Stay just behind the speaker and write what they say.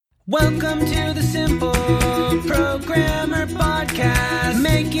Welcome to the Simple Programmer Podcast,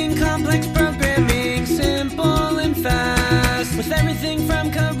 making complex programming simple and fast, with everything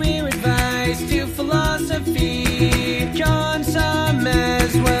from career advice to philosophy. John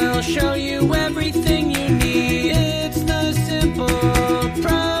Summers will show you everything you need. It's the Simple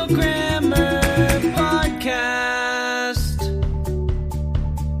Programmer Podcast.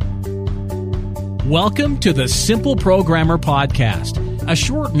 Welcome to the Simple Programmer Podcast, a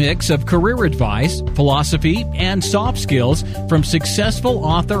short mix of career advice, philosophy, and soft skills from successful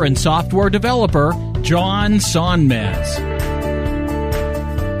author and software developer John Sonmez.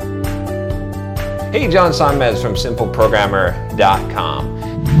 Hey, John Sonmez from SimpleProgrammer.com.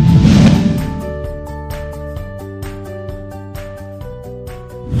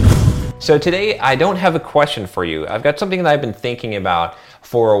 So today I don't have a question for you. I've got something that I've been thinking about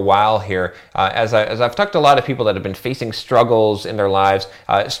for a while here, as I've talked to a lot of people that have been facing struggles in their lives,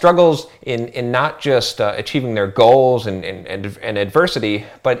 struggles in not just achieving their goals and adversity,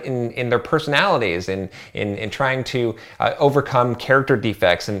 but in their personalities, in trying to overcome character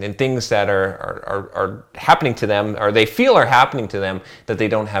defects and things that are happening to them, or they feel are happening to them, that they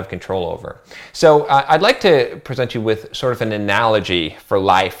don't have control over. So I'd like to present you with sort of an analogy for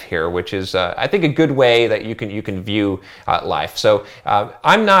life here, which is I think a good way that you can view life. So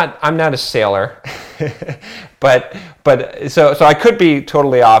I'm not a sailor, but so I could be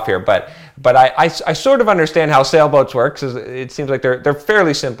totally off here, but I sort of understand how sailboats work, because it seems like they're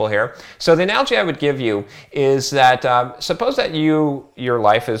fairly simple here. So the analogy I would give you is that suppose that your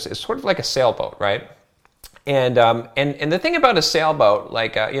life is sort of like a sailboat, right? And the thing about a sailboat,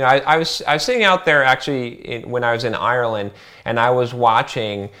 like I was sitting out there actually when I was in Ireland, and I was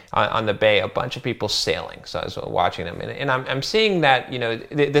watching on the bay a bunch of people sailing. So I was watching them, and I'm seeing that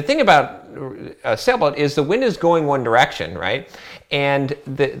the thing about a sailboat is the wind is going one direction, right? And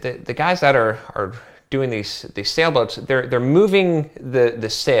the guys that are doing these sailboats, they're moving the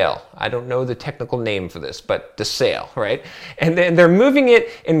sail. I don't know the technical name for this, but the sail, right? And then they're moving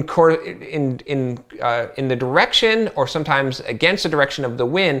it in the direction, or sometimes against the direction of the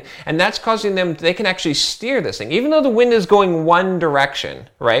wind, and that's causing them. They can actually steer this thing, even though the wind is going one direction,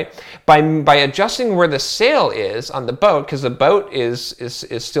 right? By adjusting where the sail is on the boat, because the boat is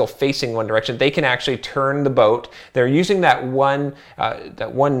still facing one direction, they can actually turn the boat. They're using that one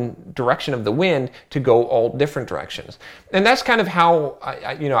direction of the wind to go all different directions. And that's kind of how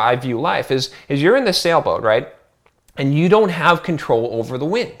I view life, is you're in the sailboat, right? And you don't have control over the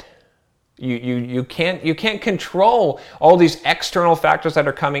wind. You can't control all these external factors that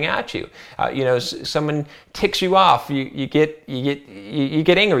are coming at you. Someone ticks you off, you get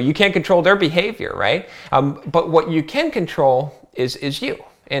angry. You can't control their behavior, right? But what you can control is you.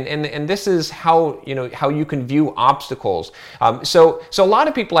 And this is how you can view obstacles. So a lot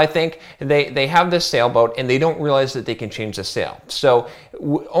of people, I think, they have this sailboat and they don't realize that they can change the sail. So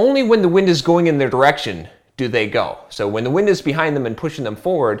only when the wind is going in their direction do they go. So when the wind is behind them and pushing them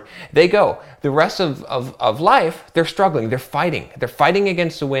forward, they go. The rest of life, they're struggling. They're fighting. They're fighting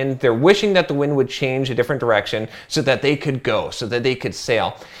against the wind. They're wishing that the wind would change a different direction so that they could go, so that they could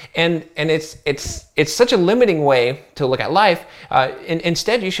sail. And it's such a limiting way to look at life.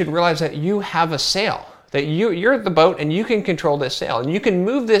 Instead, you should realize that you have a sail. That you're the boat and you can control this sail. And you can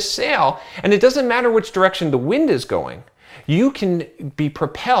move this sail, and it doesn't matter which direction the wind is going. You can be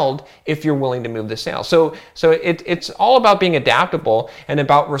propelled if you're willing to move the sail. So it's all about being adaptable and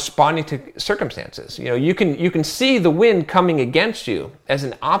about responding to circumstances. You can see the wind coming against you as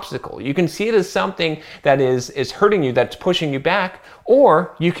an obstacle. You can see it as something that is hurting you, that's pushing you back,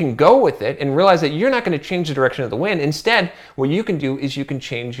 or you can go with it and realize that you're not going to change the direction of the wind. Instead, what you can do is you can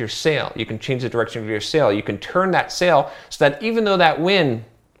change your sail. You can change the direction of your sail. You can turn that sail so that even though that wind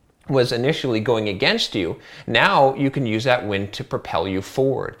was initially going against you, now you can use that wind to propel you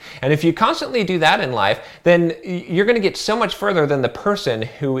forward. And if you constantly do that in life, then you're going to get so much further than the person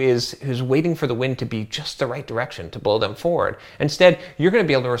who's waiting for the wind to be just the right direction to blow them forward. Instead, you're going to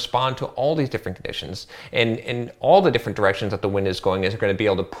be able to respond to all these different conditions, and all the different directions that the wind is going is going to be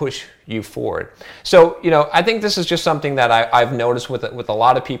able to push you forward. So, I think this is just something that I've noticed with a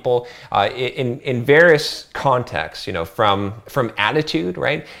lot of people in various contexts, from attitude,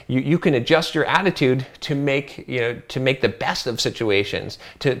 right? You can adjust your attitude to make the best of situations,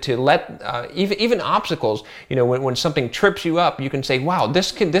 to let even obstacles. When something trips you up, you can say, "Wow,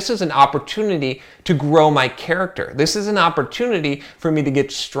 this is an opportunity to grow my character. This is an opportunity for me to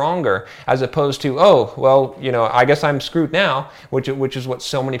get stronger," as opposed to, "Oh, well, I guess I'm screwed now," which is what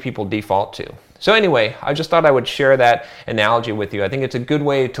so many people default to. So anyway, I just thought I would share that analogy with you. I think it's a good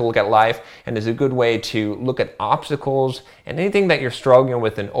way to look at life, and it's a good way to look at obstacles and anything that you're struggling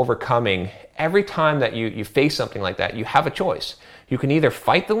with and overcoming. Every time that you face something like that, you have a choice. You can either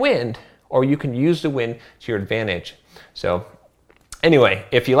fight the wind or you can use the wind to your advantage. So anyway,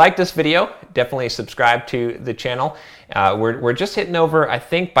 if you like this video, definitely subscribe to the channel. We're just hitting over, I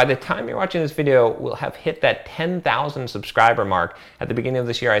think by the time you're watching this video, we'll have hit that 10,000 subscriber mark. At the beginning of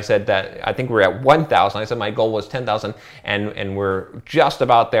this year, I said that I think we're at 1,000. I said my goal was 10,000, and we're just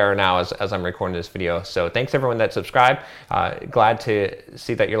about there now as I'm recording this video. So thanks everyone that subscribed. Glad to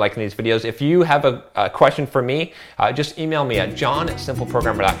see that you're liking these videos. If you have a question for me, just email me at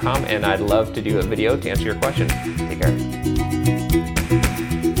john@simpleprogrammer.com, and I'd love to do a video to answer your question. Take care.